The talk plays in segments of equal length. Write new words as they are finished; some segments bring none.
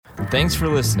Thanks for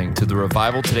listening to the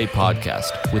Revival Today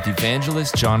podcast with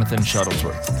evangelist Jonathan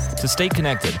Shuttlesworth. To stay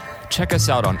connected, check us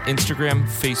out on Instagram,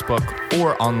 Facebook,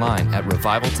 or online at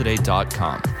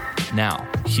revivaltoday.com. Now,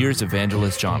 here's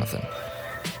evangelist Jonathan.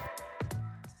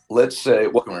 Let's say,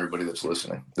 welcome everybody that's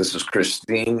listening. This is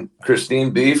Christine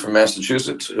B. from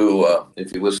Massachusetts, who,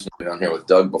 if you listened to me on here with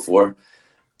Doug before,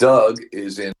 Doug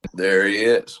is in, there he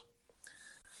is.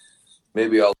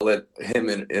 Maybe I'll let him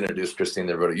introduce Christine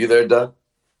to everybody. You there, Doug?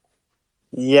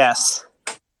 Yes.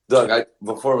 Doug,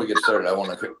 before we get started, I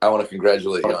want to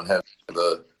congratulate you on having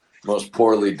the most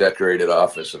poorly decorated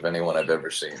office of anyone I've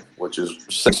ever seen, which is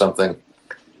something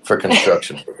for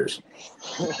construction workers.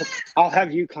 I'll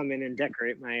have you come in and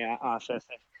decorate my office.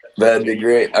 That'd be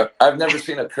great. I've never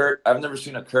seen a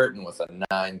curtain with a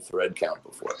 9 thread count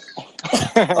before.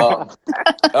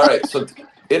 All right, so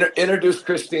introduce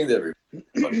Christine to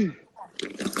everybody.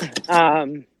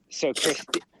 So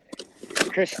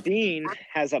Christine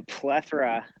has a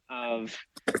plethora of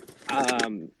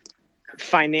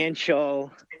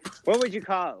financial, what would you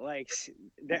call it? Like,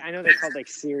 I know they're called like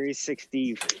Series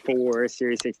 64,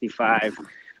 Series 65,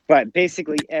 but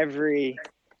basically every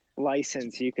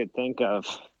license you could think of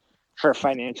for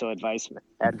financial advisement,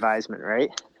 right?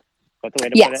 That's the way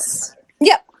to put it?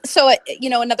 Yep. So,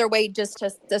 another way, just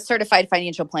a certified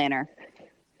financial planner.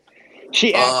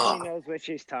 She actually knows what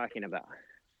she's talking about.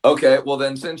 Okay, well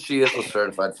then, since she is a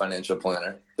certified financial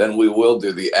planner, then we will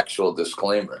do the actual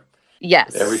disclaimer.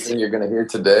 Yes. Everything you're going to hear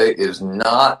today is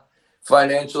not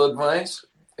financial advice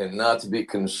and not to be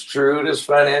construed as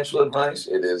financial advice.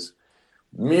 It is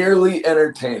merely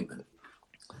entertainment.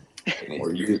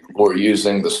 We're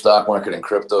using the stock market and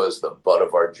crypto as the butt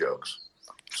of our jokes.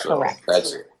 So correct.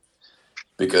 That's it.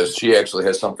 Because she actually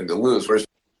has something to lose. Whereas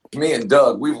me and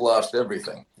Doug, we've lost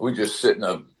everything. We just sit in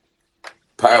a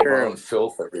pile of our own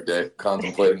filth every day,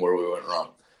 contemplating where we went wrong.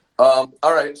 All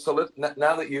right, so now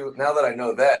that I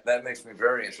know that makes me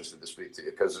very interested to speak to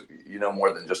you because you know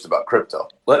more than just about crypto.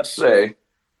 Let's say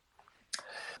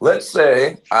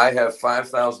I have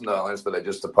 $5,000 that I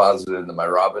just deposited into my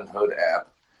Robinhood app,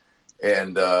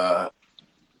 and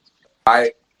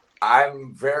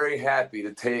I'm very happy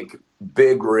to take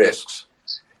big risks.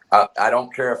 I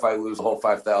don't care if I lose the whole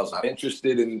 5,000. I'm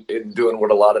interested in doing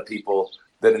what a lot of people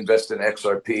that invest in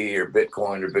XRP or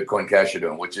Bitcoin Cash are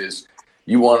doing, which is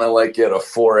you want to like get a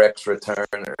 4x return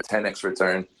or a 10x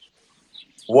return.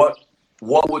 What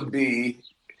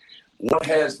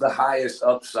has the highest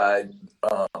upside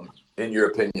in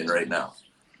your opinion right now?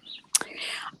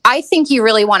 I think you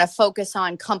really want to focus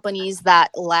on companies that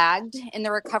lagged in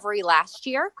the recovery last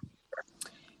year.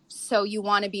 So you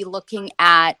want to be looking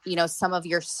at, some of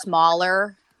your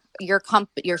smaller, your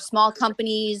small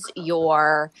companies,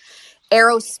 your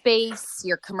aerospace,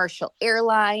 your commercial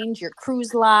airlines, your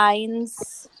cruise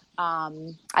lines.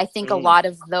 I think a lot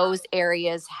of those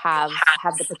areas have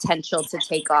the potential to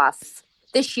take off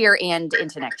this year and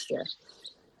into next year.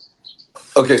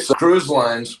 Okay, so cruise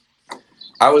lines,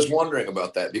 I was wondering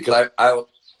about that because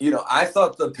I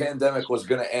thought the pandemic was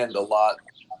going to end a lot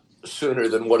sooner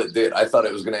than what it did. I thought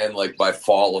it was going to end like by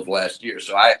fall of last year.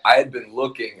 So I had been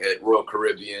looking at Royal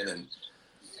Caribbean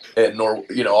and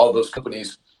all those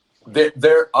companies.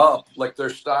 They're up, like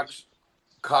their stocks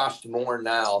cost more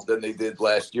now than they did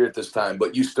last year at this time,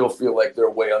 but you still feel like they're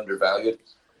way undervalued?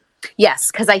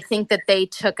 Yes, because I think that they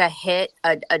took a hit,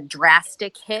 a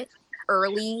drastic hit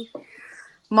early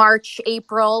March,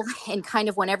 April, and kind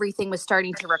of when everything was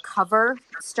starting to recover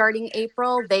starting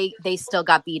April, they still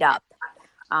got beat up.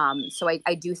 So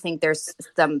I do think there's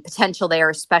some potential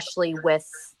there, especially with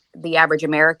the average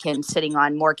American sitting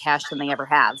on more cash than they ever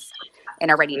have and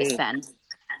are ready to spend.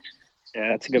 Yeah,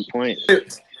 that's a good point.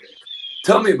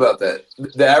 Tell me about that.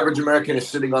 The average American is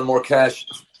sitting on more cash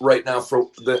right now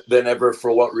than ever.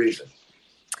 For what reason?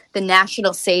 The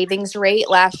national savings rate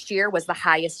last year was the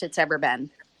highest it's ever been.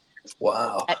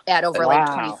 Wow. At over like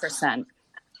 20%.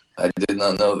 I did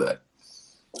not know that.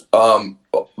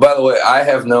 By the way, I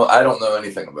don't know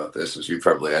anything about this, as you've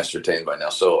probably ascertained by now.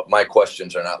 So my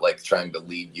questions are not like trying to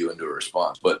lead you into a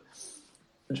response, but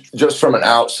just from an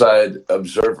outside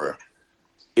observer,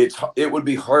 it would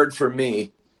be hard for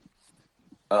me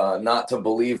not to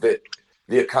believe that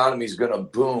the economy is going to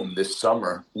boom this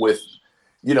summer with,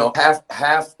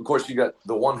 half. Of course, you got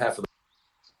the one half of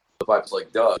the pipes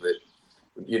like Doug that,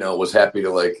 was happy to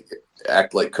like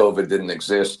act like COVID didn't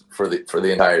exist for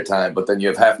the entire time. But then you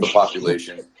have half the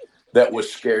population that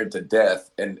was scared to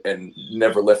death and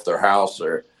never left their house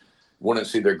or wouldn't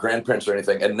see their grandparents or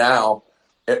anything. And now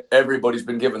everybody's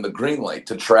been given the green light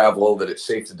to travel, that it's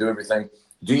safe to do everything.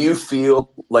 Do you feel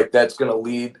like that's going to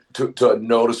lead to a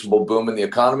noticeable boom in the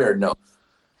economy or no?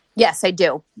 Yes, I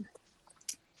do.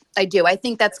 I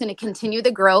think that's going to continue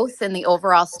the growth in the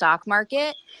overall stock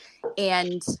market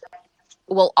and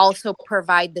will also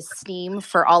provide the steam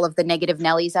for all of the negative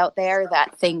Nellies out there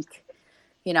that think,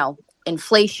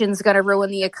 inflation's going to ruin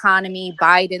the economy,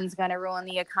 Biden's going to ruin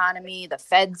the economy, the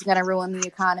Fed's going to ruin the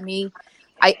economy.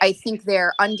 I think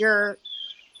they're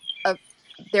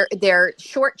they're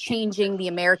shortchanging the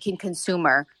American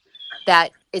consumer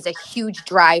that is a huge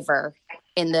driver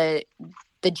in the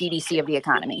GDC of the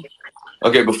economy.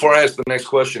 Okay, before I ask the next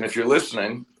question, if you're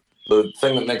listening, the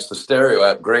thing that makes the Stereo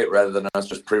app great, rather than us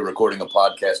just pre-recording a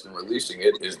podcast and releasing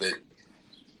it, is that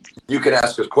you can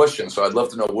ask us questions. So I'd love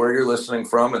to know where you're listening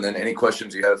from, and then any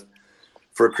questions you have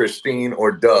for Christine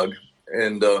or Doug,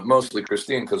 and mostly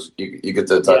Christine, because you get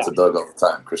to talk to Doug all the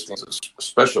time. Christine's a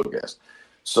special guest.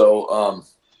 So,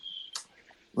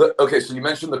 okay, so you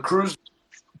mentioned the cruise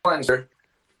lines there.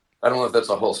 I don't know if that's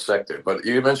a whole sector, but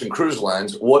you mentioned cruise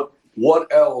lines. What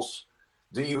else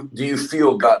do you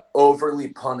feel got overly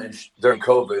punished during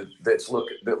COVID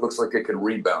that looks like it could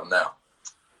rebound now?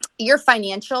 Your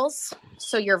financials,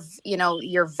 so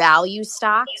your value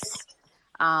stocks,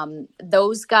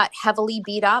 those got heavily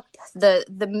beat up. The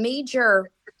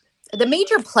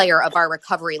major player of our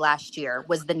recovery last year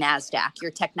was the NASDAQ,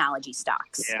 your technology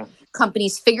stocks. Yeah.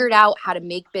 Companies figured out how to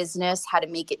make business, how to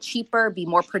make it cheaper, be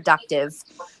more productive.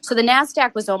 So the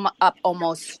NASDAQ was up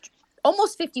almost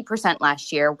 50%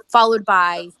 last year, followed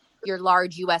by your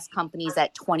large US companies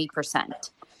at 20%.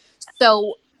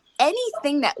 So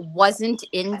anything that wasn't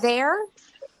in there,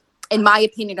 in my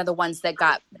opinion, are the ones that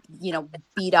got,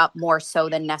 beat up more so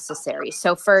than necessary.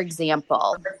 So for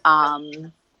example,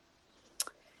 some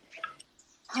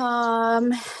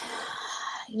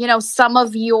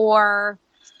of your,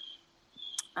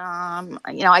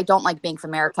 I don't like Bank of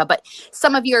America, but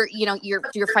some of your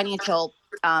financial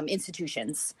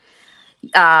institutions,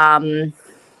 some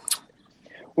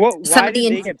of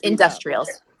the industrials.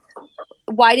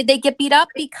 Why did they get beat up?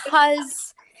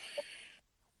 Because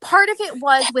part of it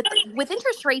was with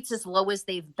interest rates as low as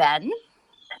they've been,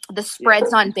 the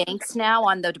spreads on banks now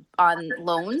on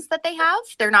loans that they have,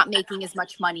 they're not making as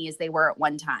much money as they were at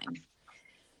one time.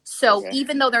 So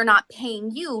even though they're not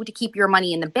paying you to keep your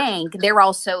money in the bank, their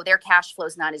cash flow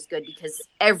is not as good because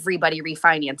everybody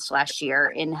refinanced last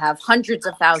year and have hundreds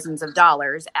of thousands of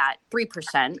dollars at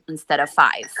 3% instead of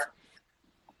 5%.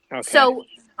 Okay. So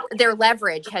their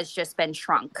leverage has just been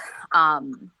shrunk.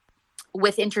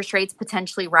 With interest rates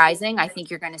potentially rising, I think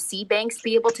you're going to see banks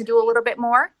be able to do a little bit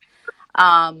more.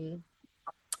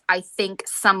 I think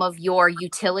some of your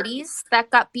utilities that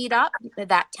got beat up,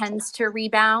 that tends to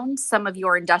rebound. Some of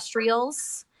your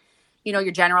industrials,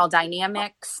 your General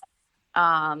Dynamics,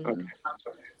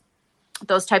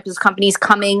 those types of companies,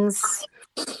 Cummins,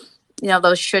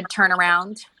 those should turn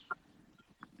around.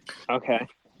 Okay.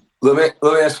 Let me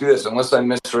ask you this, unless I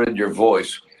misread your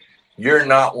voice, you're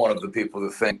not one of the people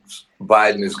that thinks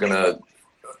Biden is going to,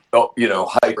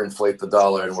 hyperinflate the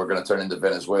dollar and we're going to turn into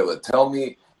Venezuela. Tell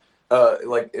me,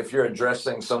 if you're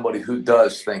addressing somebody who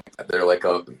does think that they're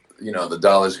the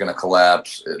dollar's going to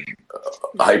collapse,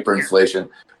 hyperinflation,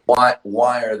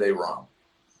 why are they wrong?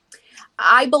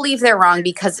 I believe they're wrong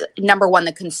because, number one,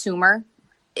 the consumer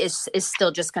is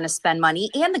still just going to spend money,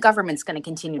 and the government's going to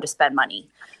continue to spend money.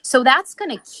 So that's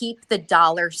going to keep the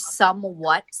dollar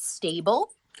somewhat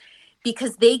stable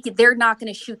because they're not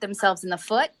going to shoot themselves in the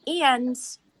foot. And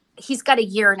he's got a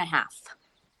year and a half.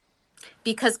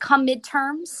 Because come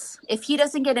midterms, if he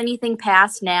doesn't get anything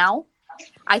passed now,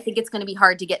 I think it's going to be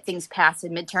hard to get things passed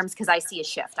in midterms because I see a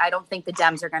shift. I don't think the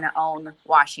Dems are going to own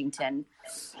Washington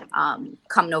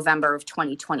come November of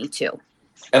 2022.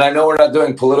 And I know we're not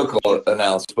doing political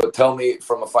analysis, but tell me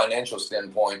from a financial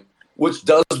standpoint, which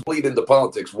does bleed into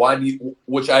politics,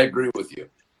 which I agree with you.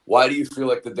 Why do you feel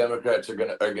like the Democrats are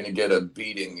gonna get a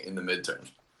beating in the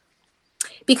midterms?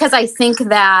 Because I think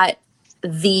that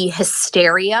the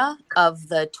hysteria of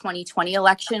the 2020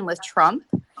 election with Trump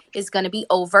is going to be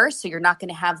over. So you're not going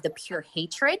to have the pure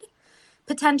hatred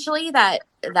potentially that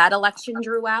election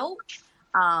drew out.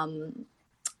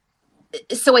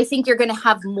 So I think you're going to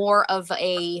have more of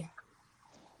a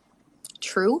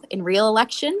true and real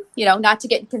election, not to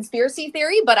get conspiracy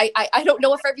theory, but I don't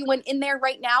know if everyone in there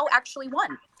right now actually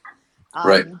won.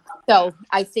 Right. So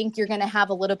I think you're going to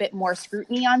have a little bit more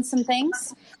scrutiny on some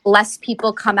things. Less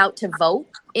people come out to vote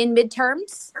in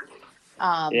midterms.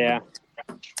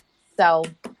 So.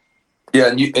 Yeah,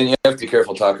 and you have to be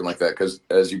careful talking like that because,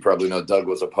 as you probably know, Doug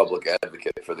was a public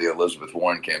advocate for the Elizabeth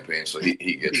Warren campaign, so he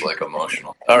gets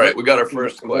emotional. All right, we got our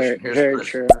first question. Here's very Chris.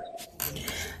 True.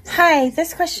 Hi,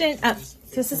 this question.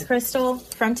 This is Crystal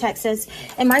from Texas,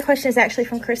 and my question is actually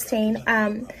from Christine,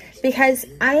 because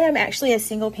I am actually a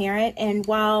single parent, and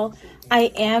while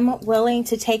I am willing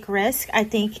to take risk, I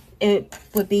think it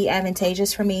would be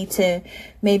advantageous for me to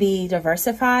maybe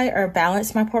diversify or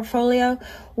balance my portfolio.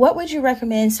 What would you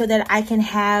recommend so that I can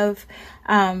have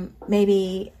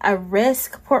maybe a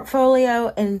risk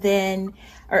portfolio, and then,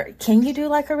 or can you do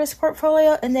like a risk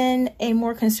portfolio and then a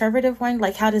more conservative one?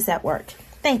 Like, how does that work?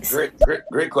 Thanks.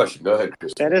 Great question. Go ahead,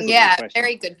 Kristen. That is a good Yeah, question.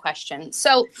 very good question.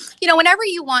 So, whenever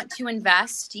you want to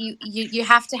invest, you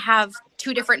have to have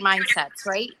two different mindsets,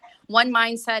 right? One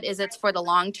mindset is it's for the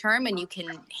long term and you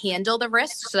can handle the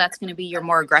risk. So that's going to be your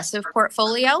more aggressive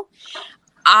portfolio.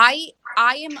 I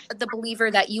am the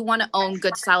believer that you want to own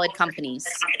good, solid companies.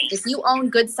 If you own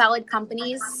good, solid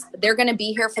companies, they're going to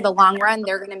be here for the long run.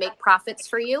 They're going to make profits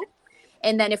for you.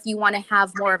 And then if you want to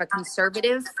have more of a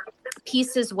conservative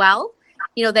piece as well,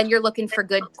 then you're looking for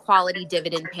good quality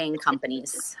dividend paying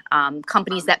companies,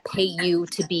 companies that pay you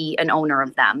to be an owner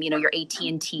of them. Your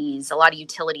AT&Ts, a lot of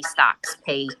utility stocks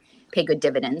pay good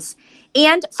dividends.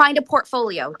 And find a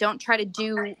portfolio. Don't try to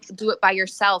do it by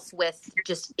yourself with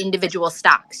just individual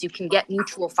stocks. You can get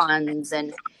mutual funds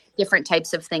and different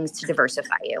types of things to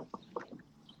diversify you.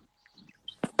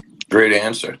 Great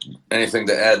answer. Anything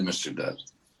to add, Mr. Doug?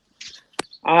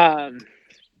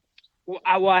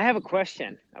 Well, I have a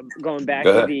question. Going back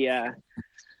Go to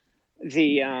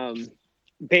the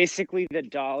basically the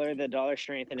dollar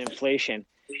strength and inflation.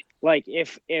 Like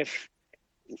if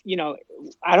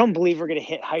I don't believe we're going to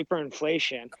hit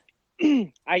hyperinflation.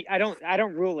 I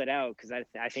don't rule it out because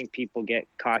I think people get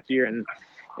cockier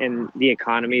in the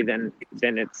economy than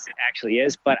it actually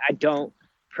is. But I don't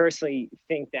personally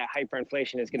think that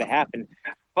hyperinflation is going to happen.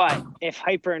 But if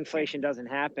hyperinflation doesn't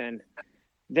happen,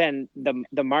 then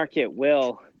the market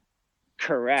will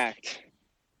correct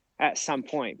at some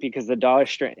point because the dollar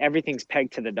strength, everything's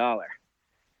pegged to the dollar,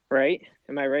 right?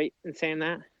 Am I right in saying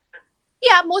that?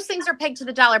 Yeah, most things are pegged to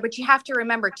the dollar, but you have to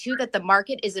remember too that the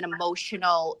market is an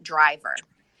emotional driver.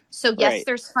 So yes, Right.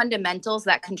 There's fundamentals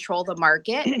that control the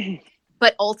market,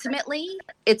 but ultimately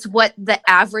it's what the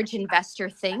average investor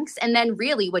thinks, and then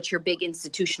really what your big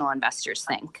institutional investors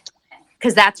think,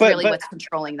 because that's really what's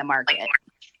controlling the market.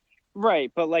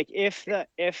 Right, but like if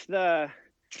the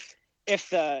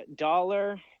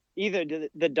dollar, either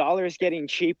the dollar is getting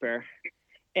cheaper,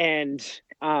 and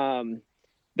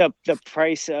the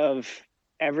price of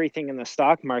everything in the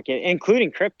stock market,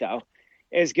 including crypto,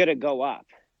 is going to go up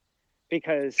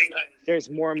because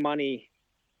there's more money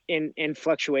in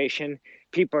fluctuation.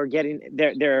 People are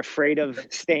they're afraid of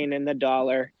staying in the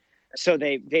dollar, so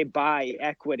they buy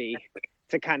equity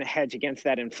to kind of hedge against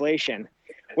that inflation,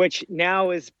 which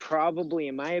now is probably,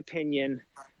 in my opinion,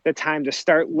 the time to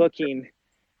start looking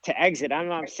to exit. I'm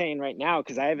not saying right now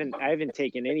because I haven't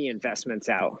taken any investments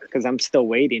out because I'm still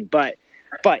waiting. But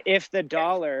if the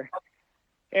dollar,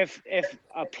 if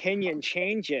opinion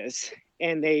changes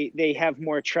and they have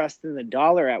more trust in the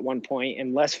dollar at one point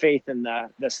and less faith in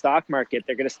the stock market,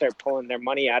 they're going to start pulling their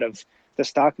money out of the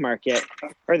stock market,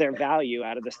 or their value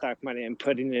out of the stock market, and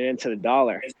putting it into the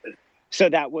dollar. So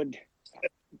that would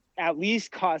at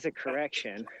least cause a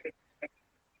correction,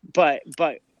 but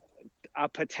a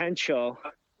potential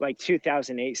like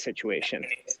 2008 situation.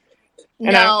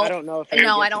 And I don't know if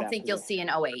I don't think you'll see an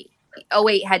 08.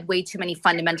 08 had way too many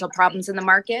fundamental problems in the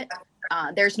market.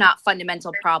 There's not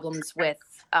fundamental problems with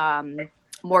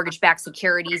mortgage-backed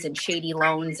securities and shady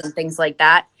loans and things like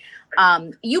that.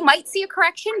 You might see a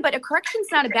correction, but a correction's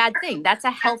not a bad thing. That's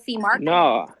a healthy market.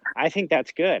 No, I think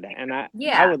that's good, and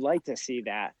I would like to see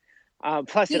that.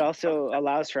 Plus, it also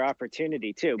allows for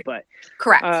opportunity too. But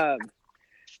correct.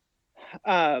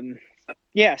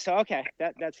 Yeah. So okay,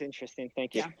 that's interesting.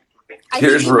 Thank you. Yeah. I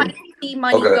think you might see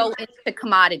money go into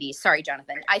commodities. Sorry,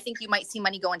 Jonathan. I think you might see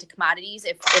money go into commodities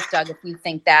if Doug, if you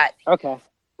think that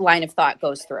line of thought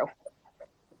goes through.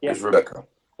 Here's Rebecca.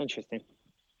 Interesting.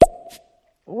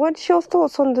 What's your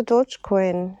thoughts on the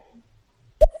Dogecoin?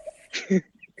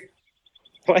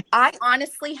 What? I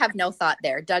honestly have no thought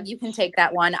there. Doug, you can take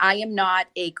that one. I am not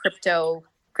a crypto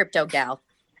gal.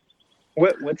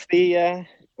 What's the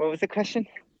what was the question?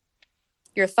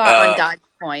 Your thought on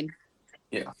Dogecoin.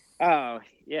 Yeah. Oh,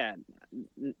 yeah.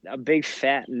 A big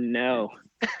fat no.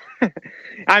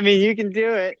 I mean, you can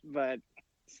do it, but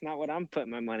it's not what I'm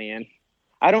putting my money in.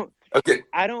 I don't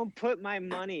put my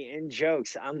money in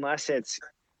jokes unless it's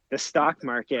the stock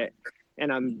market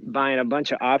and I'm buying a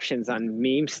bunch of options on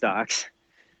meme stocks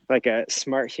like a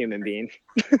smart human being.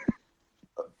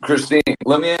 Christine,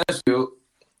 let me ask you,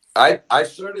 I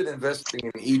started investing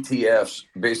in ETFs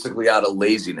basically out of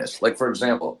laziness. Like, for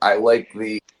example, I like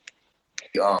the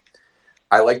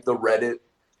I like the Reddit,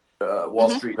 Wall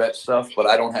Street Bet stuff, but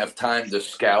I don't have time to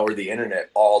scour the internet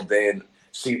all day and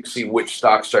see which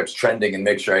stock starts trending and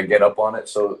make sure I get up on it.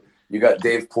 So you got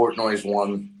Dave Portnoy's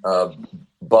one,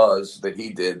 Buzz, that he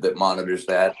did that monitors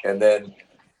that. And then,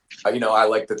 I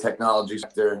like the technology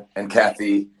sector, and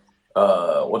Kathy,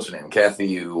 what's her name?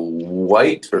 Kathy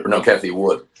White, or no, Kathy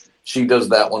Wood. She does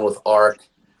that one with ARK.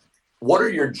 What are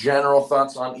your general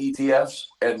thoughts on ETFs?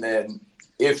 And then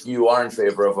if you are in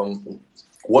favor of them,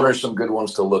 what are some good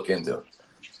ones to look into?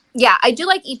 Yeah, I do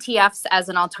like ETFs as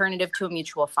an alternative to a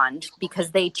mutual fund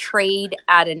because they trade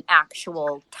at an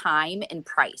actual time and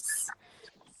price.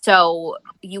 So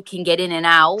you can get in and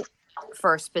out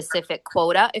for a specific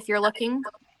quota if you're looking,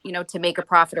 to make a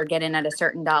profit or get in at a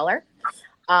certain dollar.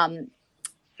 The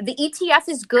ETF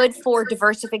is good for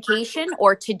diversification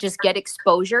or to just get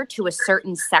exposure to a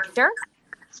certain sector.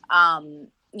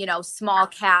 Small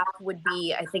cap would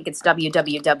be, I think it's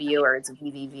WWW or it's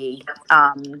VVV.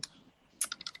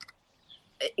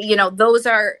 Those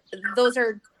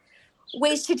are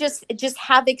ways to just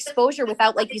have exposure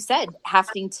without, like you said,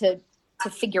 having to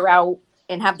figure out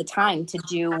and have the time to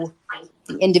do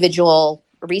the individual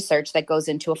research that goes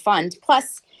into a fund.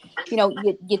 Plus,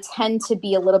 you tend to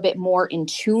be a little bit more in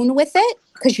tune with it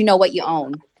because you know what you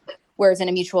own. Whereas in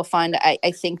a mutual fund,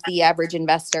 I think the average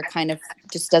investor kind of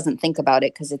just doesn't think about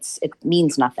it because it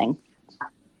means nothing.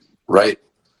 Right.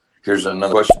 Here's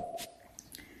another question.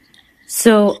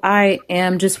 So I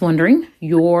am just wondering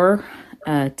your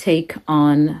take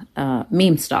on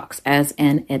meme stocks as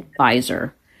an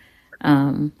advisor.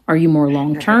 Are you more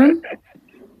long-term?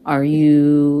 Are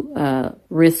you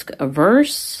risk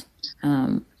averse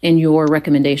in your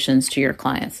recommendations to your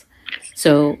clients?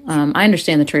 So I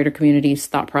understand the trader community's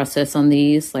thought process on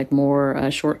these, like more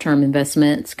short-term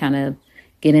investments, kind of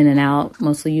get in and out,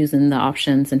 mostly using the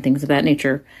options and things of that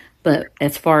nature. But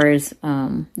as far as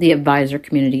the advisor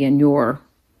community and your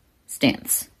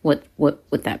stance, what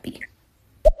would that be?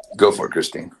 Go for it,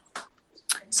 Christine.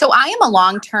 So I am a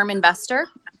long-term investor.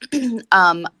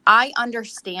 I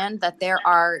understand that there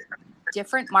are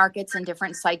different markets and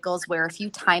different cycles where if you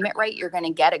time it right, you're going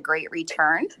to get a great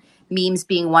return. Memes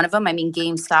being one of them. I mean,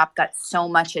 GameStop got so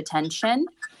much attention.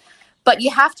 But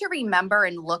you have to remember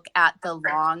and look at the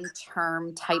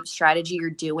long-term type strategy you're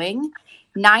doing.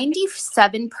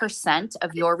 97%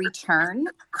 of your return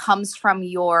comes from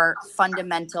your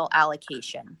fundamental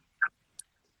allocation.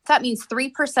 That means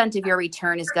 3% of your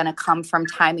return is going to come from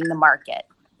timing the market,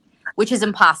 which is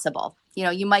impossible.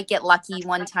 You might get lucky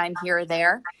one time here or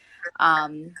there.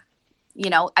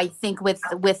 I think with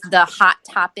the hot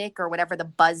topic or whatever the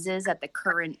buzz is at the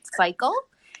current cycle,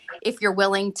 if you're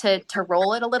willing to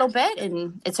roll it a little bit,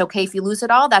 and it's okay if you lose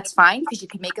it all, that's fine because you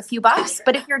can make a few bucks.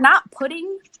 But if you're not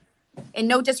putting, and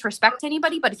no disrespect to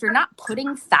anybody, but if you're not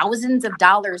putting thousands of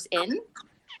dollars in,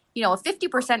 a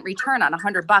 50% return on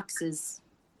 $100 is,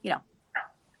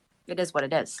 it is what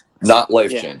it is. Not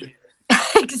life changing.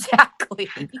 Exactly.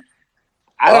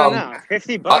 I don't know.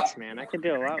 $50, man. I could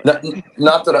do a lot.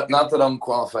 Not that I'm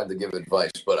qualified to give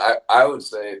advice, but I would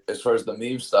say as far as the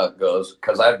meme stock goes,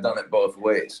 because I've done it both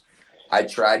ways. I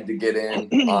tried to get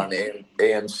in on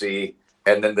AMC,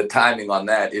 and then the timing on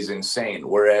that is insane.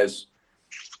 Whereas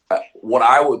what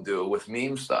I would do with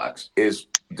meme stocks is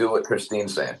do what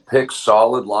Christine's saying. Pick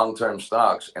solid long-term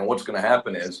stocks, and what's going to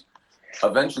happen is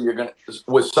eventually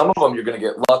with some of them, you're going to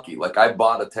get lucky. Like I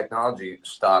bought a technology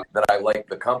stock that I liked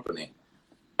the company.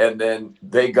 And then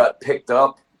they got picked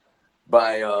up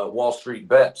by Wall Street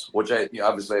Bets, which I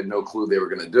obviously had no clue they were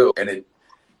going to do. And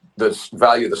the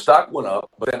value of the stock went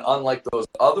up. But then unlike those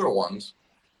other ones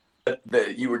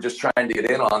that you were just trying to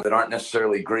get in on that aren't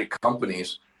necessarily great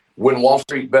companies, when Wall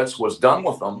Street Bets was done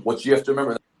with them, which you have to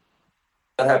remember,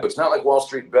 that happens. It's not like Wall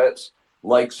Street Bets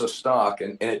likes a stock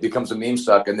and it becomes a meme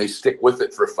stock and they stick with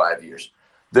it for 5 years.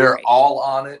 They're all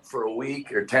on it for a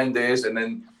week or 10 days, and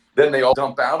then they all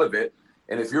dump out of it.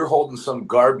 And if you're holding some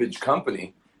garbage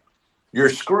company, you're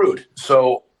screwed.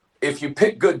 So if you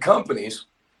pick good companies,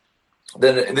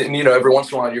 then every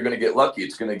once in a while you're going to get lucky.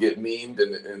 It's going to get memed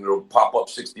and it'll pop up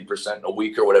 60% in a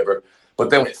week or whatever. But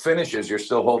then when it finishes, you're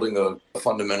still holding a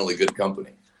fundamentally good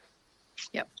company.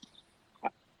 Yep.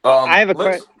 I have a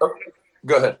question.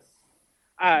 Go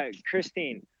ahead.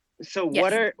 Christine. So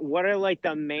Yes. what are like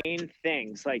the main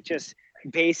things, like just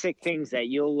basic things that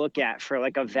you'll look at for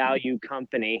like a value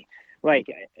company? Like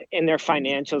in their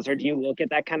financials, or do you look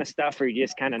at that kind of stuff, or you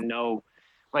just kind of know,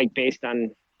 like based on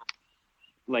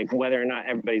like whether or not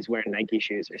everybody's wearing Nike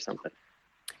shoes or something?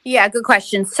 Yeah, good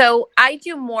question. So I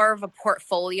do more of a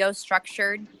portfolio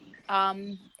structured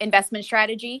investment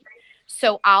strategy.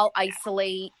 So I'll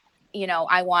isolate,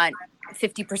 I want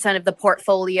 50% of the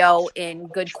portfolio in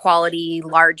good quality,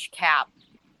 large cap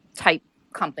type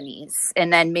companies.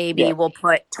 And then maybe we'll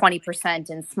put 20%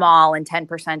 in small and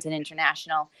 10% in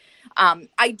international.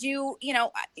 I do,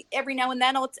 every now and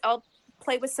then I'll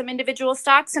play with some individual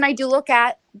stocks, and I do look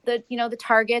at the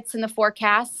targets and the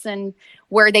forecasts and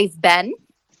where they've been.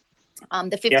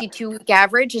 The 52-week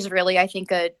average is really, I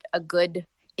think, a good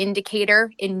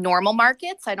indicator in normal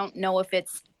markets. I don't know if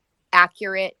it's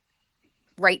accurate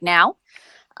right now.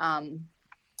 What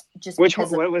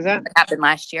was that? What happened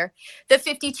last year? The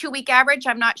 52-week average.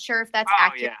 I'm not sure if that's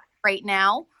accurate right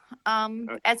now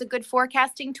as a good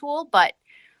forecasting tool, but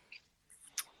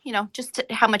just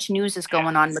how much news is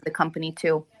going on with the company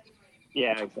too.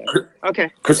 Yeah, exactly.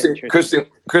 Okay.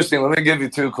 Christine, let me give you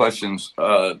two questions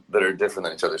that are different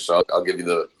than each other. So I'll give you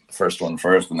the first one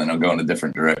first, and then I'll go in a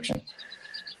different direction.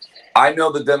 I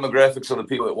know the demographics of the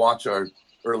people that watch or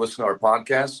listen to our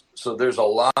podcast. So there's a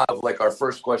lot of, like, our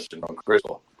first question from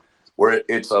Crystal, where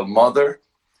it's a mother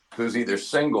who's either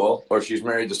single or she's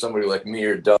married to somebody like me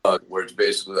or Doug, where it's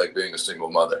basically like being a single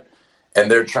mother. And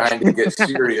they're trying to get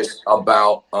serious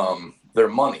about their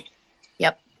money.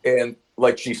 Yep. And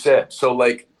like she said, so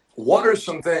like, what are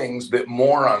some things that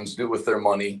morons do with their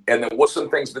money? And then what's some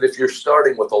things that if you're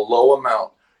starting with a low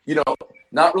amount,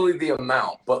 not really the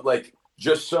amount, but like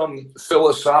just some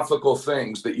philosophical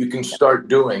things that you can start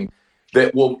doing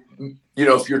that will,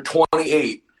 if you're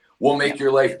 28, will make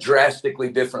your life drastically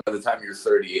different by the time you're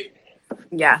 38.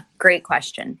 Yeah, great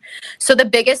question. So the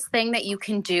biggest thing that you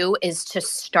can do is to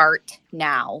start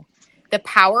now. The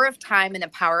power of time and the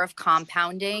power of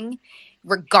compounding,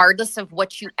 regardless of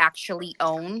what you actually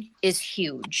own, is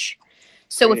huge.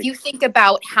 So if you think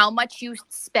about how much you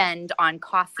spend on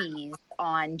coffees,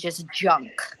 on just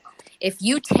junk, if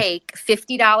you take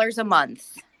 $50 a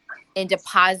month and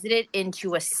deposit it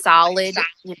into a solid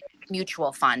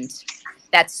mutual fund,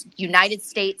 that's United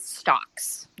States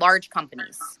stocks, large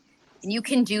companies, and you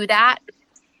can do that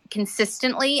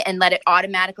consistently and let it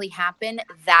automatically happen,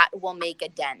 that will make a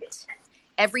dent.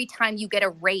 Every time you get a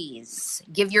raise,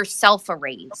 give yourself a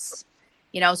raise.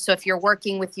 So if you're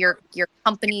working with your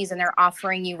companies and they're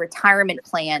offering you retirement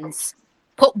plans,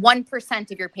 put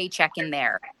 1% of your paycheck in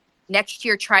there. Next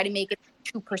year, try to make it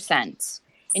 2%.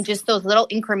 And just those little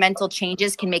incremental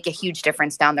changes can make a huge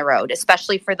difference down the road,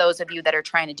 especially for those of you that are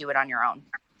trying to do it on your own.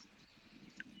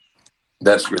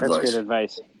 That's good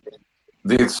advice.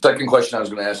 The second question I was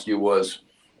going to ask you was,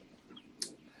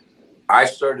 I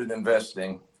started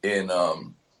investing in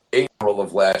April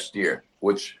of last year,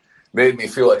 which made me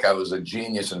feel like I was a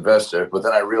genius investor. But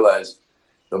then I realized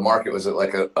the market was at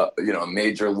like a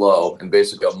major low, and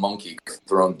basically a monkey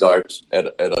throwing darts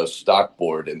at a stock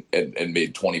board and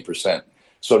made 20%.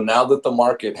 So now that the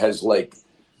market has like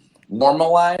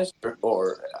normalized,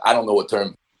 or I don't know what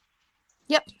term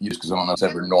use because I don't know if it's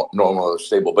ever normal or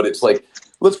stable, but it's like,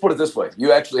 let's put it this way.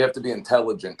 You actually have to be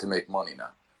intelligent to make money now.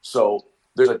 So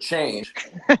there's a change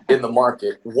in the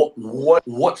market.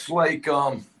 What's like,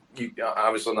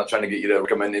 obviously I'm not trying to get you to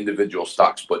recommend individual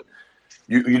stocks, but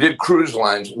you did cruise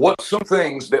lines. What's some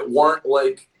things that weren't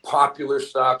like popular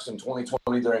stocks in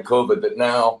 2020 during COVID that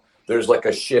now there's like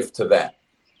a shift to that?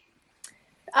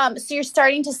 So you're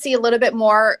starting to see a little bit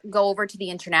more go over to the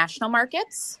international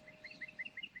markets.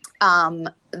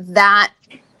 That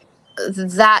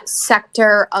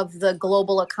sector of the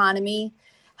global economy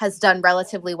has done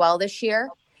relatively well this year.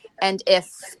 And if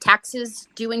taxes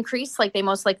do increase, like they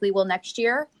most likely will next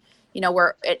year,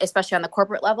 we're, especially on the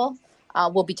corporate level,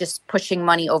 we'll be just pushing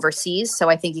money overseas. So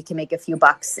I think you can make a few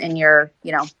bucks in your,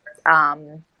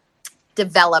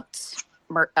 developed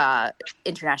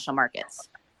international markets.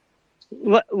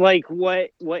 Like what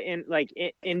in like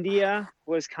India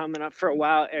was coming up for a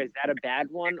while. Is that a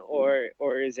bad one, or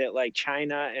is it like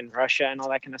China and Russia and all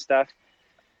that kind of stuff,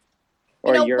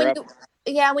 or Europe?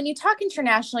 When you talk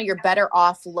international, you're better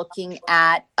off looking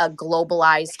at a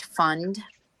globalized fund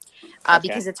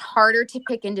because it's harder to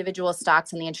pick individual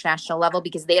stocks on the international level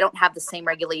because they don't have the same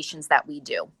regulations that we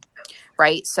do.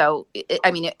 Right. So, it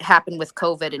happened with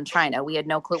COVID in China. We had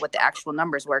no clue what the actual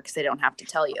numbers were because they don't have to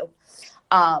tell you.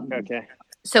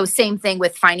 So same thing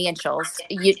with financials.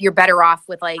 You're better off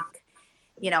with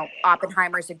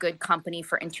Oppenheimer's a good company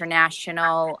for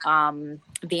international.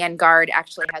 Vanguard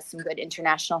actually has some good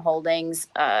international holdings.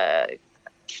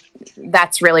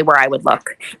 That's really where I would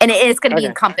look. And it's going to be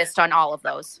encompassed on all of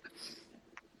those.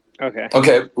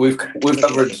 Okay. We've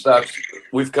covered stocks.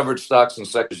 We've covered stocks and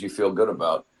sectors you feel good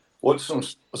about. What's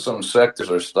some sectors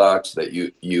or stocks that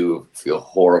you feel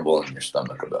horrible in your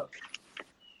stomach about?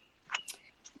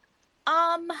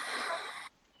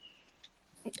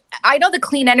 I know the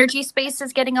clean energy space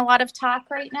is getting a lot of talk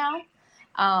right now.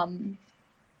 I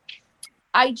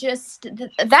just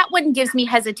that one gives me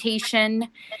hesitation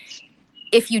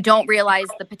if you don't realize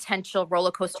the potential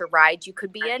roller coaster ride you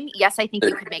could be in. Yes, I think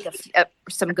you could make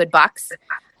some good bucks,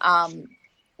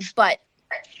 but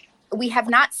we have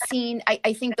not seen.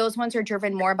 I think those ones are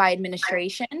driven more by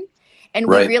administration, and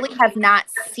we really have not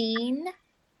seen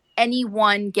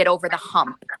anyone get over the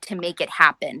hump to make it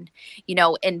happen.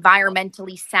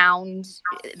 Environmentally sound,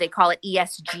 they call it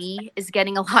ESG, is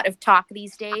getting a lot of talk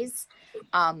these days.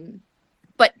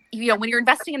 But when you're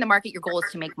investing in the market, your goal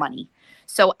is to make money.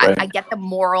 So I get the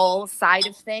moral side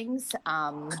of things,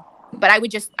 but I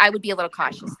would be a little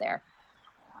cautious there.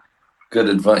 Good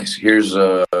advice. Here's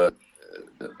another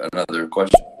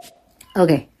question.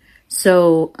 Okay,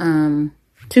 so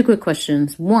 2 quick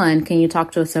questions. One, can you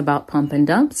talk to us about pump and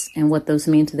dumps and what those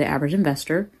mean to the average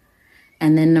investor?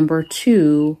 And then number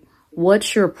 2,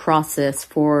 what's your process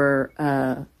for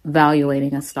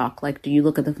evaluating a stock? Like, do you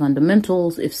look at the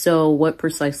fundamentals? If so, what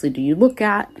precisely do you look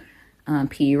at?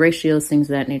 PE ratios, things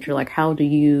of that nature. Like, how do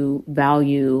you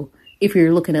value, if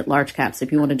you're looking at large caps,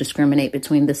 if you want to discriminate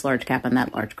between this large cap and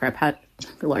that large cap,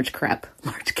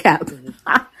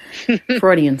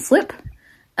 Freudian slip.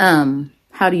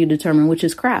 How do you determine which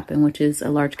is crap and which is a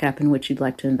large cap in which you'd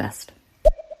like to invest?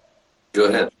 Go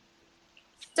ahead.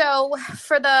 So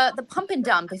for the pump and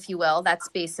dump, if you will, that's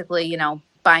basically,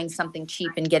 buying something cheap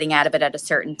and getting out of it at a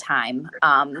certain time.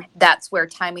 That's where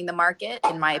timing the market,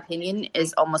 in my opinion,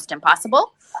 is almost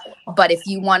impossible. But if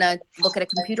you want to look at a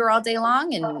computer all day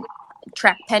long and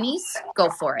track pennies,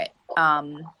 go for it.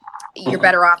 You're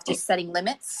better off just setting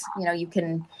limits. You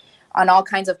can, on all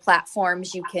kinds of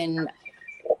platforms, you can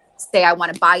say, I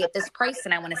want to buy at this price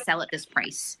and I want to sell at this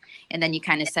price. And then you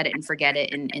kind of set it and forget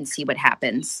it and see what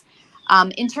happens.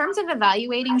 In terms of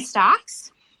evaluating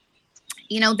stocks,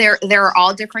 there are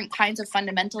all different kinds of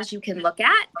fundamentals you can look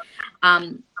at.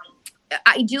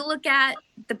 I do look at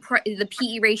the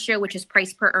PE ratio, which is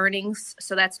price per earnings.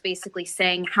 So that's basically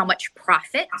saying how much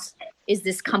profit is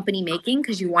this company making,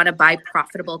 because you want to buy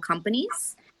profitable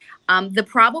companies. The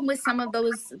problem with some of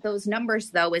those numbers,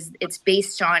 though, is it's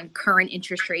based on current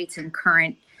interest rates and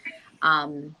current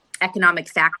economic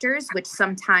factors, which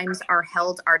sometimes are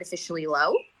held artificially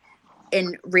low.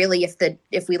 And really,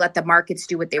 if we let the markets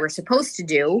do what they were supposed to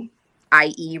do,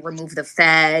 i.e. remove the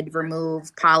Fed,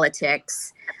 remove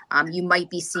politics, you might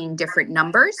be seeing different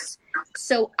numbers.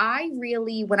 So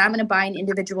when I'm going to buy an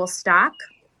individual stock,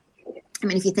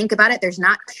 if you think about it, there's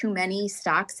not too many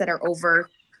stocks that are over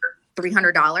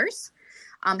 $300.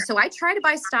 So I try to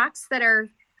buy stocks that are,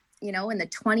 in the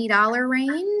 $20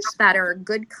 range, that are a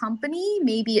good company.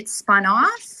 Maybe it's spun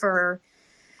off, or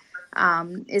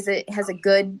has a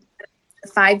good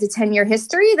 5 to 10 year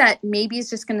history that maybe is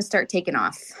just going to start taking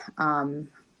off.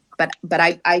 But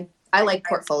I like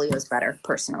portfolios better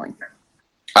personally.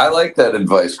 I like that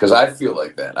advice because I feel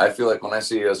like that. I feel like when I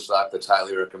see a stock that's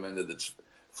highly recommended, that's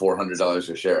 $400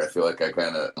 a share, I feel like I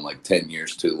kind of am like 10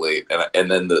 years too late.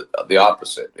 And then the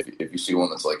opposite. If you see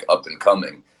one that's like up and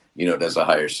coming, it has a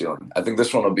higher ceiling. I think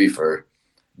this one will be for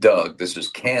Doug. This is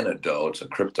Canada. It's a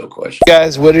crypto question.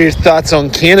 Guys, what are your thoughts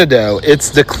on Canada? It's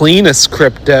the cleanest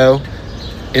crypto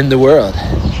in the world.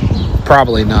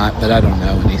 Probably not, but I don't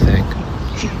know anything.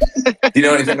 Do you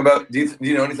know anything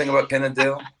about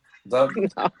Canada, Doug?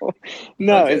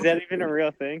 No. Okay. Is that even a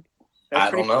real thing?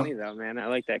 That's I don't know. Funny though, man. I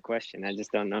like that question. I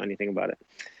just don't know anything about it.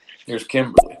 Here's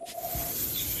Kimberly.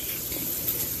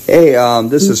 Hey,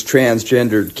 this is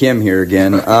transgendered Kim here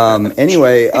again.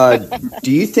 Anyway,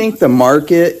 do you think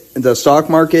the stock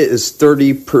market is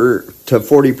 30 to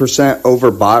 40%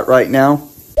 overbought right now?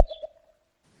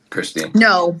 Christine?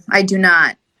 No, I do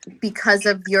not, because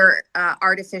of your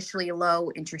artificially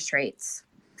low interest rates.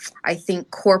 I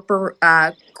think corporate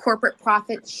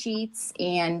profit sheets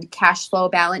and cash flow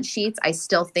balance sheets, I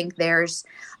still think there's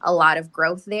a lot of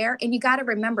growth there. And you got to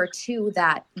remember too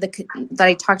that that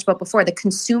I talked about before, the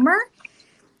consumer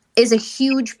is a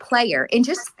huge player. And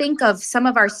just think of some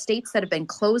of our states that have been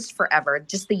closed forever,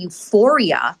 just the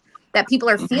euphoria that people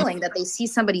are feeling that they see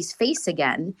somebody's face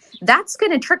again. That's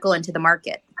going to trickle into the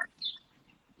market.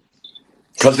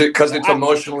 Because it's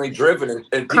emotionally driven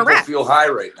and people feel high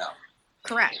right now.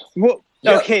 Correct. Well,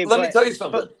 yeah, okay. Let me tell you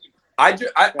something.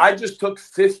 I just took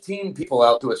 15 people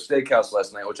out to a steakhouse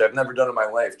last night, which I've never done in my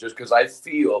life, just because I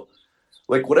feel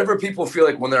like whatever people feel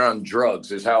like when they're on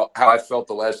drugs is how I felt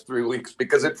the last 3 weeks,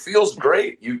 because it feels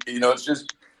great. You know, it's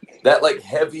just that like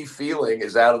heavy feeling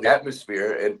is out of the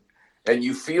atmosphere, and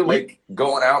you feel like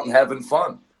going out and having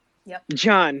fun. Yep.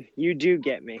 John, you do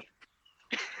get me.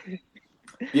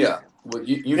 Yeah. Well,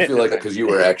 you feel like that because you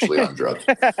were actually on drugs.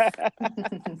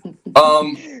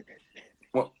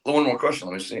 one more question.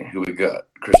 Let me see who we got.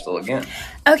 Crystal again.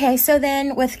 Okay, so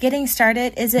then with getting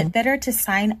started, is it better to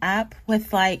sign up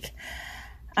with like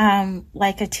a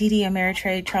TD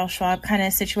Ameritrade, Charles Schwab kind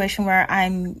of situation where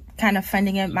I'm kind of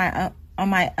funding it on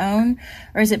my own,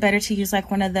 or is it better to use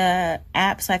like one of the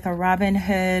apps like a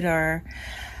Robinhood, or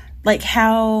like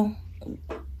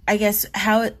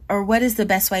what is the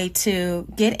best way to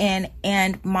get in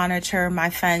and monitor my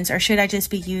funds, or should I just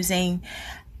be using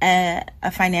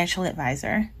a financial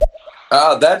advisor?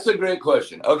 That's a great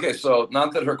question. Okay, so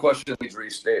not that her question needs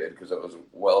restated because it was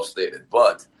well stated,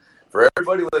 but for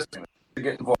everybody listening to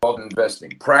get involved in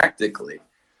investing practically,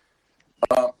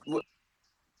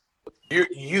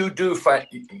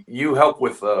 you help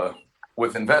with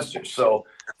investors. So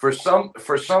for some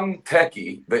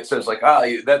techie that says like,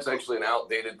 that's actually an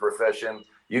outdated profession,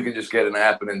 you can just get an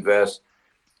app and invest.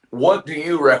 What do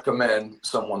you recommend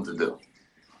someone to do?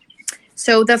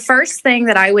 So the first thing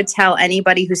that I would tell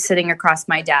anybody who's sitting across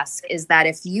my desk is that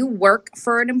if you work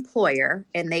for an employer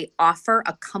and they offer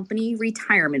a company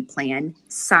retirement plan,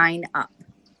 sign up.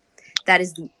 That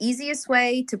is the easiest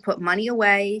way to put money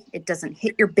away. It doesn't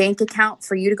hit your bank account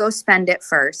for you to go spend it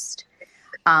first.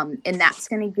 And that's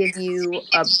going to give you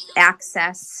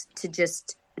access to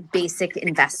just basic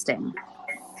investing.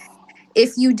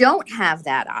 If you don't have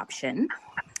that option,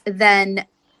 then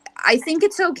I think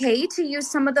it's okay to use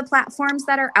some of the platforms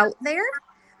that are out there.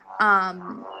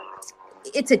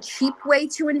 It's a cheap way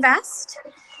to invest.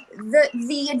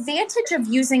 The advantage of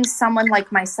using someone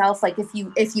like myself, like if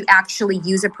you actually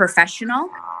use a professional,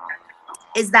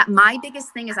 is that my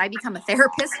biggest thing is I become a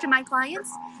therapist to my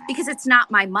clients because it's not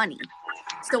my money.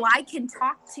 So I can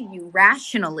talk to you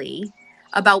rationally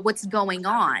about what's going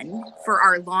on for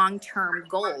our long-term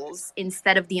goals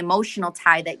instead of the emotional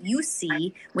tie that you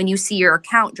see when you see your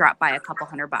account drop by a couple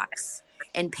 $100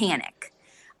 and panic.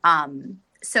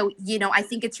 So, I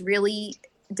think it's really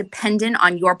dependent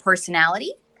on your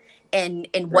personality and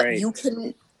what you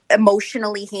can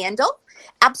emotionally handle.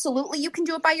 Absolutely, you can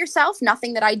do it by yourself.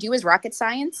 Nothing that I do is rocket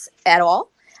science at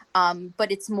all.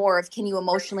 But it's more of, can you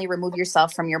emotionally remove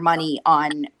yourself from your money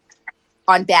on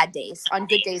bad days? On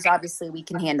good days, obviously, we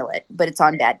can handle it, but it's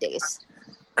on bad days.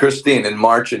 Christine, in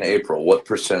March and April, what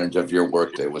percentage of your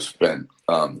workday was spent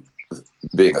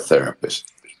being a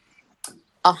therapist?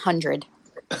 100.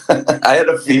 I had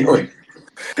a feeling.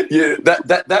 Yeah,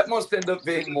 that must end up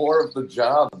being more of the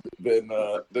job than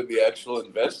the actual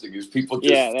investing. Is people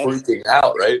just freaking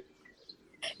out, right?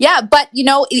 Yeah, but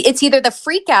it's either the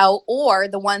freak out or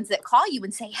the ones that call you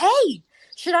and say, "Hey,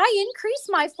 should I increase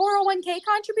my 401k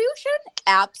contribution?"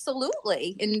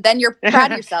 Absolutely, and then you're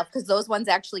proud of yourself because those ones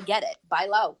actually get it. Buy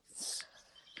low.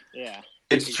 Yeah,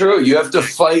 it's true. You have to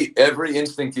fight every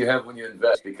instinct you have when you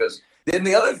invest, because then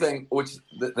the other thing, which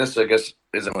this I guess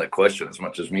isn't really a question as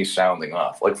much as me sounding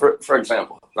off. Like for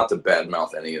example, not to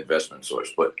badmouth any investment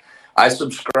source, but I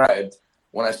subscribed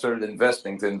when I started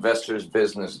investing to Investors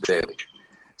Business Daily.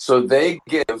 So they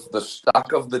give the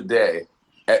stock of the day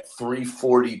at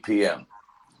 3:40 p.m.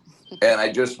 And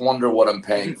I just wonder what I'm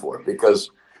paying for,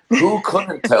 because who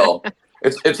couldn't tell?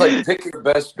 It's like picking the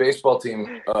best baseball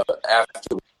team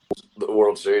after the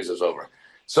World Series is over.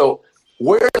 So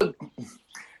why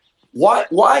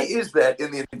is that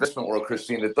in the investment world,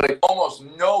 Christine, that like almost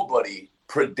nobody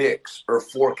predicts or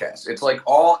forecasts? It's like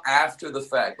all after the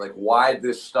fact, like why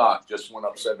this stock just went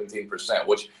up 17%,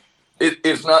 which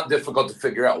it's not difficult to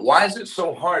figure out. Why is it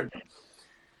so hard?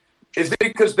 Is it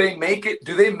because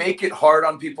do they make it hard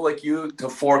on people like you to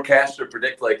forecast or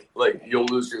predict like you'll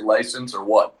lose your license or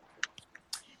what?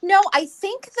 No, I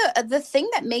think the thing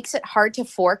that makes it hard to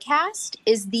forecast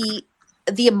is the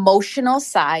emotional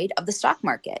side of the stock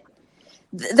market.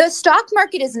 The stock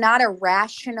market is not a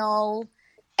rational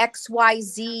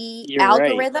XYZ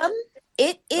algorithm. Right.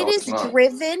 It is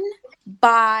driven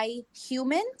by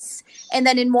humans, and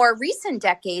then in more recent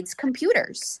decades,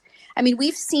 computers. I mean,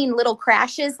 we've seen little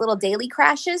daily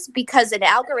crashes, because an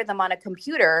algorithm on a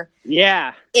computer,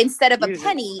 instead of a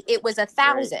penny, it was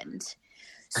 1,000. Right.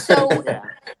 So,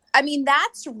 I mean,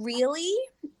 that's really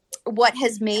what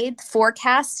has made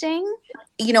forecasting,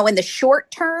 in the short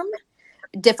term,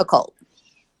 difficult.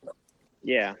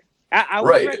 Yeah. I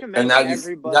would recommend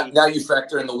everybody. Now you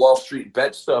factor in the Wall Street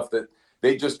bet stuff that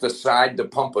they just decide to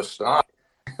pump a stock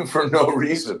for no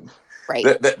reason. Right.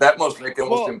 That must make it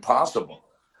almost impossible.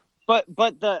 But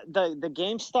the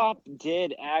GameStop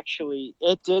did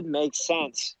make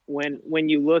sense when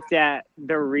you looked at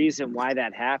the reason why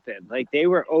that happened. Like, they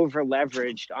were over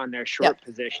leveraged on their short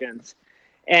positions,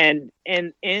 and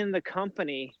the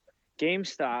company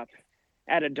GameStop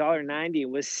at $1.90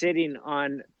 was sitting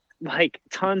on like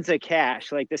tons of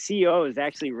cash. Like the CEO is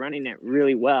actually running it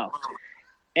really well.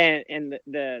 And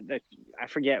the I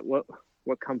forget what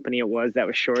company it was that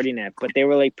was shorting it, but they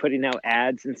were like putting out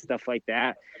ads and stuff like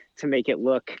that to make it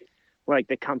look like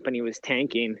the company was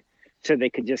tanking so they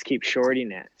could just keep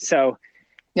shorting it. So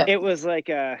it was like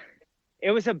a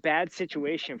bad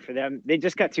situation for them. They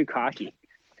just got too cocky.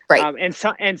 Right.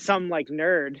 And some like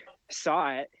nerd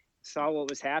saw what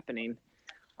was happening,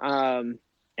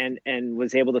 and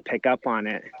was able to pick up on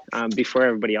it before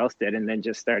everybody else did, and then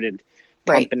just started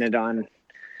pumping it on.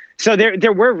 So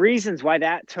there were reasons why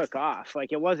that took off.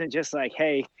 Like, it wasn't just like,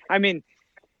 hey, I mean,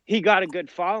 he got a good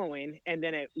following and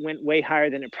then it went way higher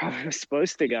than it probably was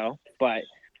supposed to go. But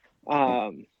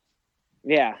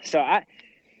yeah, so I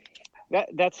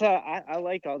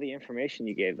like all the information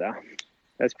you gave though.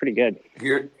 That's pretty good.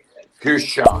 Here's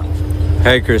Sean.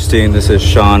 Hey Christine, this is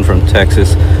Sean from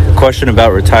Texas. Question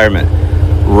about retirement.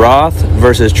 Roth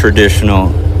versus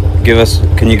traditional.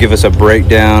 Can you give us a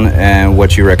breakdown and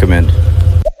what you recommend?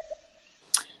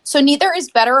 So neither is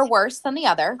better or worse than the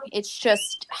other. It's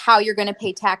just how you're going to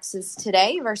pay taxes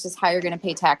today versus how you're going to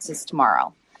pay taxes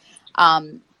tomorrow.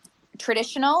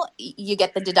 Traditional, you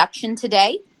get the deduction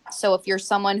today. So if you're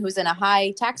someone who's in a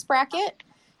high tax bracket,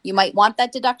 you might want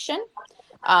that deduction.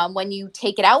 When you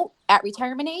take it out at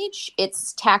retirement age,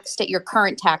 it's taxed at your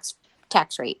current tax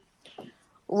rate.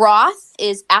 Roth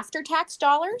is after-tax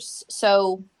dollars.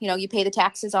 So, you pay the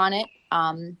taxes on it.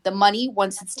 The money,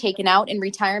 once it's taken out in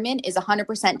retirement, is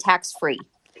 100% tax-free.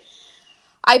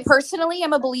 I personally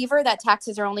am a believer that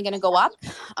taxes are only going to go up.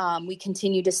 We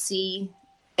continue to see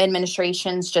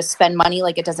administrations just spend money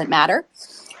like it doesn't matter.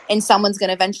 And someone's going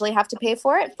to eventually have to pay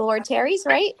for it if the Lord tarries,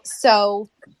 right? So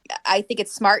I think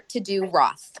it's smart to do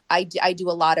Roth. I do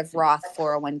a lot of Roth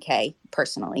 401k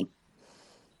personally.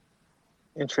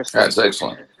 Interesting. That's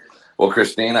excellent. Well,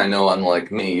 Christine, I know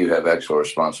unlike me, you have extra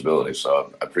responsibility,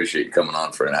 so I appreciate you coming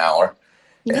on for an hour.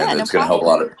 Yeah, and it's going to help a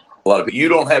lot of people. You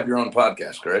don't have your own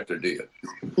podcast, correct, or do you?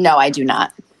 No, I do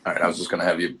not. All right, I was just going to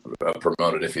have you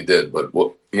promote it if you did, but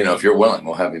if you're willing,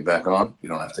 we'll have you back on. You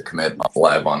don't have to commit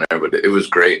live on there, but it was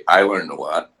great. I learned a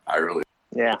lot. I really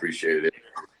appreciated it,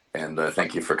 and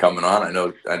thank you for coming on. I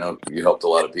know you helped a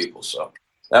lot of people, so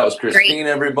that was Christine.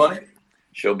 Great. Everybody.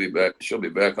 She'll be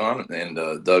back on,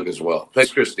 and Doug as well.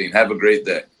 Thanks, Christine. Have a great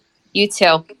day. You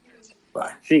too.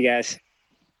 Bye. See you guys.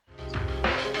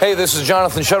 Hey, this is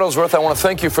Jonathan Shuttlesworth. I want to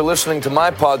thank you for listening to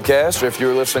my podcast. If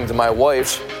you're listening to my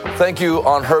wife's, thank you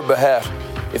on her behalf.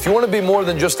 If you want to be more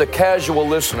than just a casual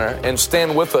listener and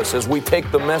stand with us as we take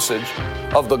the message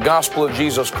of the gospel of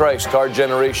Jesus Christ to our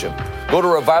generation, go to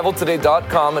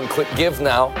revivaltoday.com and click Give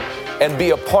Now and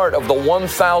be a part of the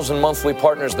 1,000 monthly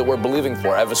partners that we're believing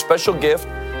for. I have a special gift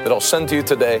that I'll send to you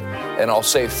today, and I'll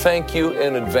say thank you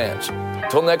in advance.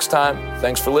 Until next time,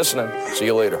 thanks for listening. See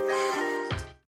you later.